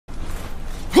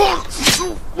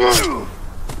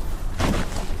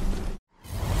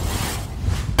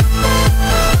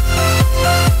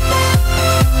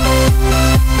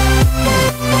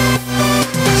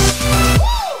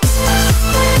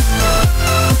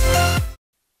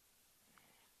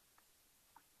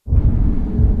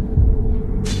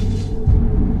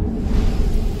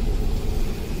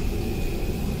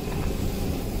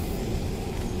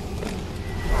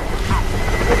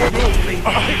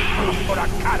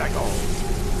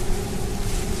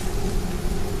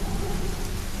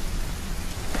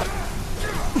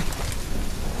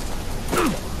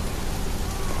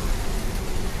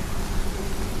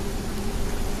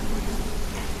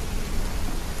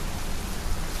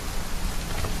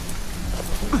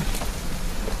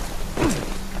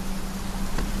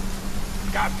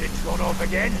Captain's gone off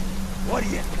again. What do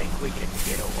you think we can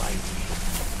get away with?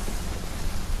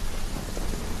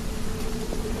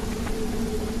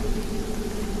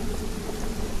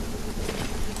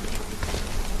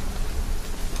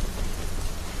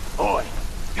 Oi,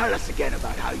 tell us again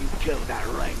about how you killed that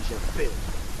ranger Bill.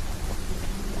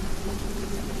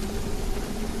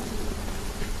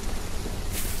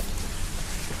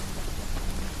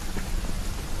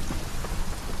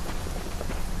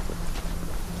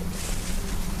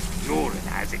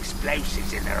 Has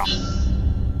explosives in their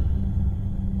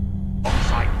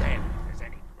offside them. If there's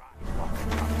any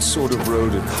What sort of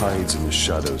road it hides in the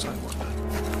shadows, I wonder.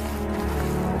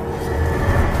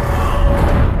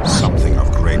 Something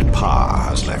of great power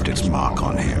has left its mark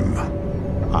on him.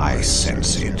 I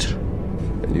sense it.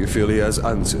 And you feel he has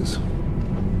answers?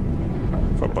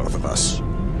 For both of us.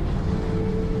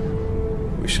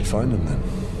 We should find them then.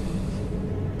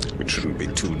 It shouldn't be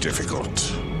too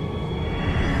difficult.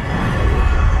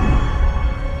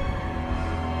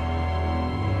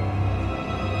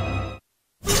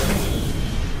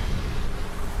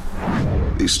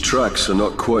 These tracks are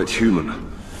not quite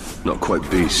human, not quite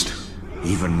beast.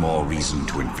 Even more reason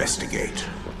to investigate.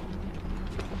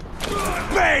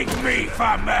 Beg me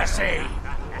for mercy!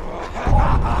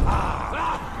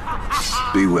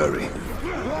 Be wary.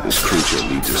 This creature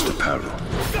leads us to peril.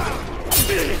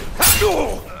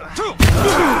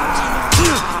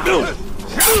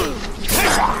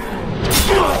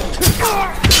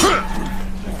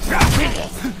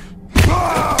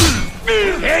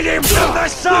 Hit him from the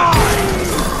side!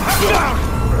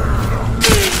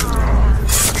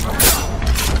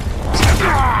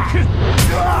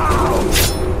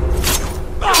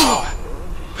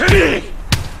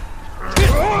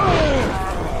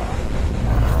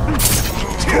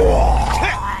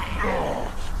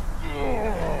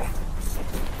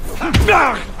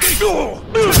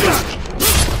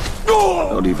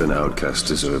 Not even outcasts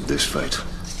deserve this fate.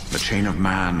 The chain of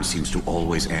man seems to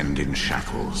always end in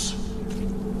shackles.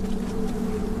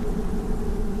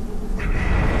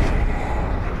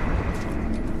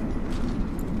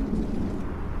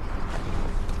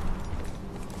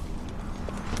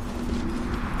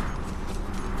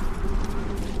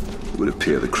 It would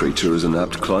appear the creature is an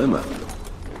apt climber.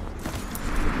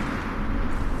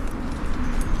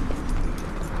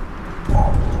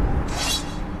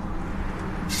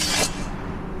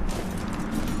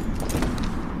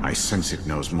 I sense it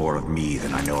knows more of me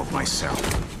than I know of myself.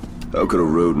 How could a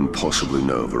rodent possibly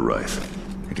know of a wraith?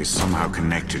 It is somehow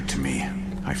connected to me.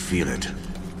 I feel it.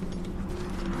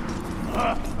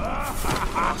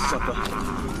 Supper.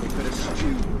 A bit of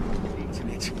stew. Eating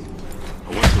it. I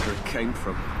wonder where it came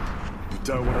from. You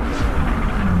don't want to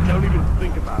know. Don't even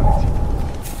think about it.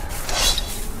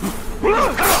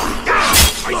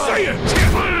 I say it!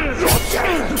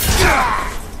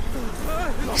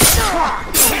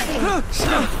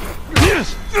 Yes!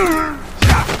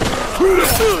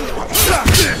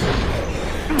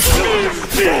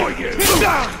 For you!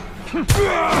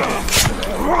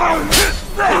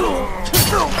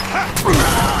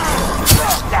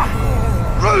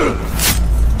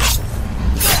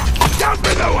 Down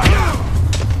below!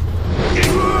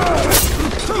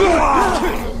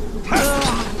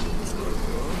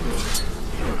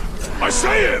 I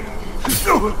say him!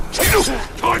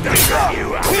 Time to get you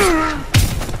out!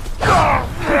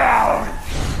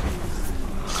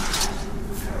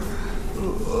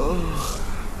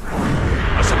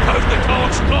 I suppose the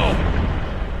cart's gone.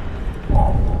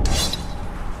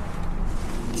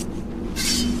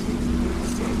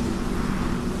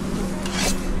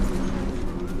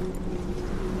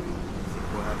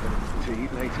 What happened to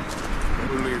eat later?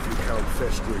 Only if you count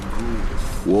festering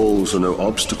ghouls. Walls are no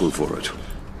obstacle for it.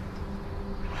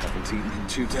 Haven't eaten in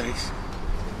 2 days.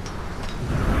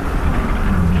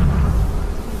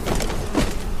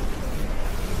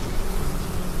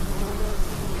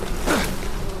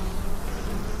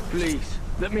 Please.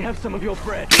 Let me have some of your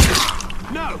bread.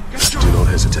 No! Get Do not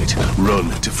hesitate. Run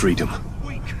to freedom.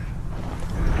 weak!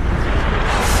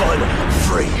 Finally, I'm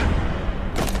free.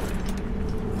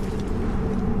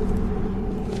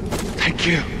 Thank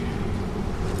you.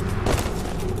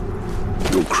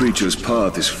 Your creature's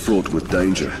path is fraught with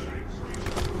danger.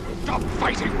 Stop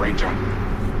fighting, Ranger!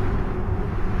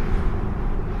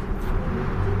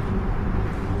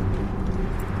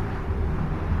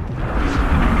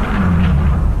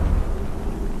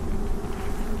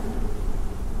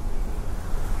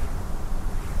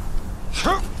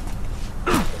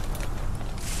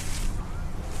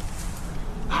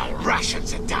 Our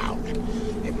rations are down.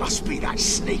 It must be that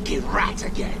sneaky rat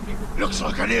again. Looks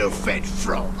like an ill-fed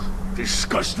frog.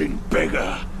 Disgusting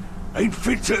beggar! Ain't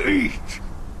fit to eat!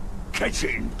 Catch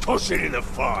it and toss it in the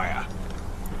fire!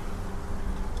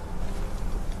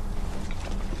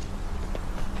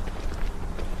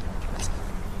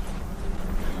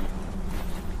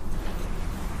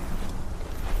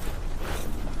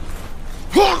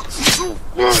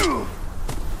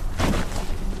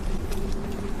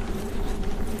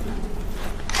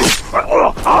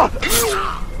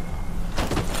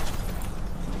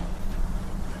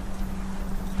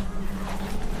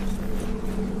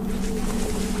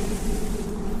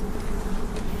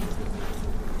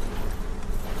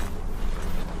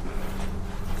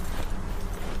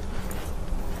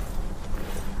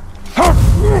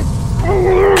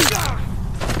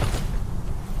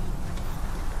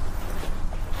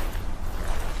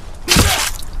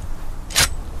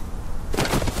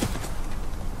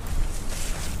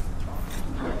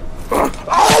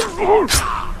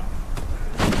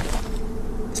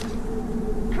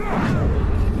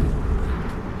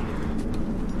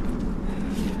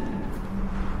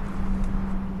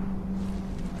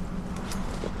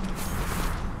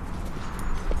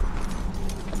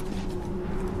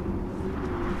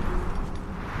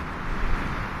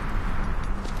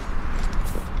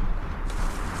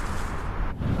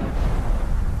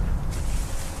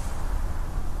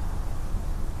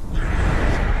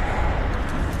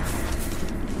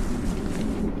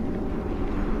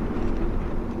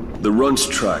 The runt's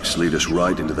tracks lead us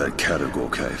right into that Category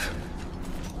cave.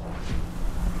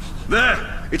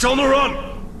 There! It's on the run!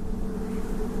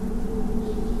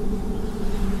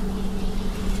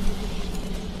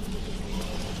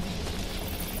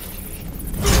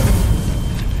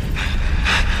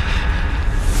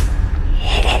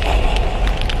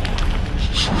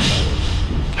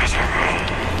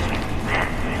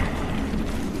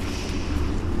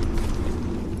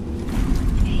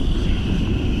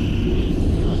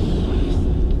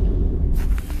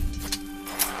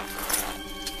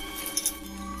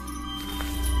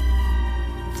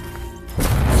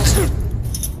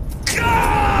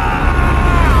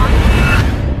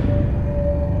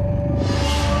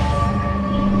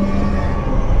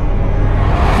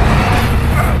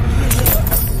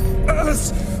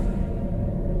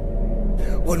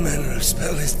 What manner of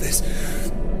spell is this?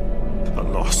 A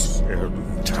lost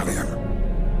Italian.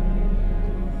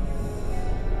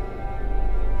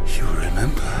 You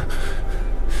remember?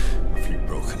 A few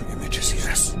broken images,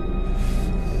 yes.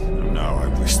 And now I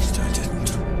wish that I didn't.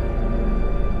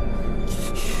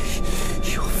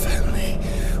 Your family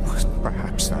was...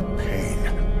 Perhaps that pain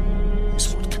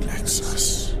is what connects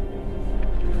us.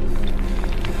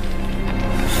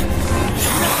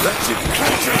 That's it,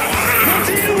 Captain! What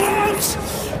do you want?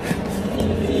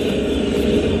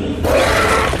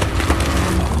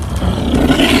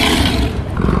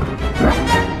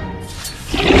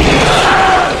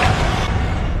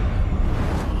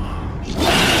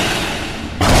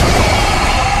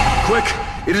 Quick!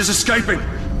 It is escaping!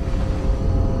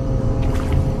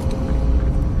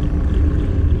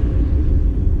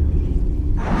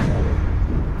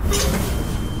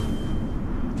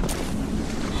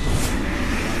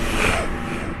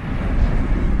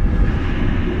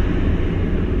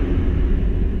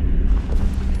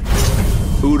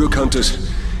 Uruk hunters.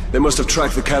 They must have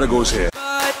tracked the categories here.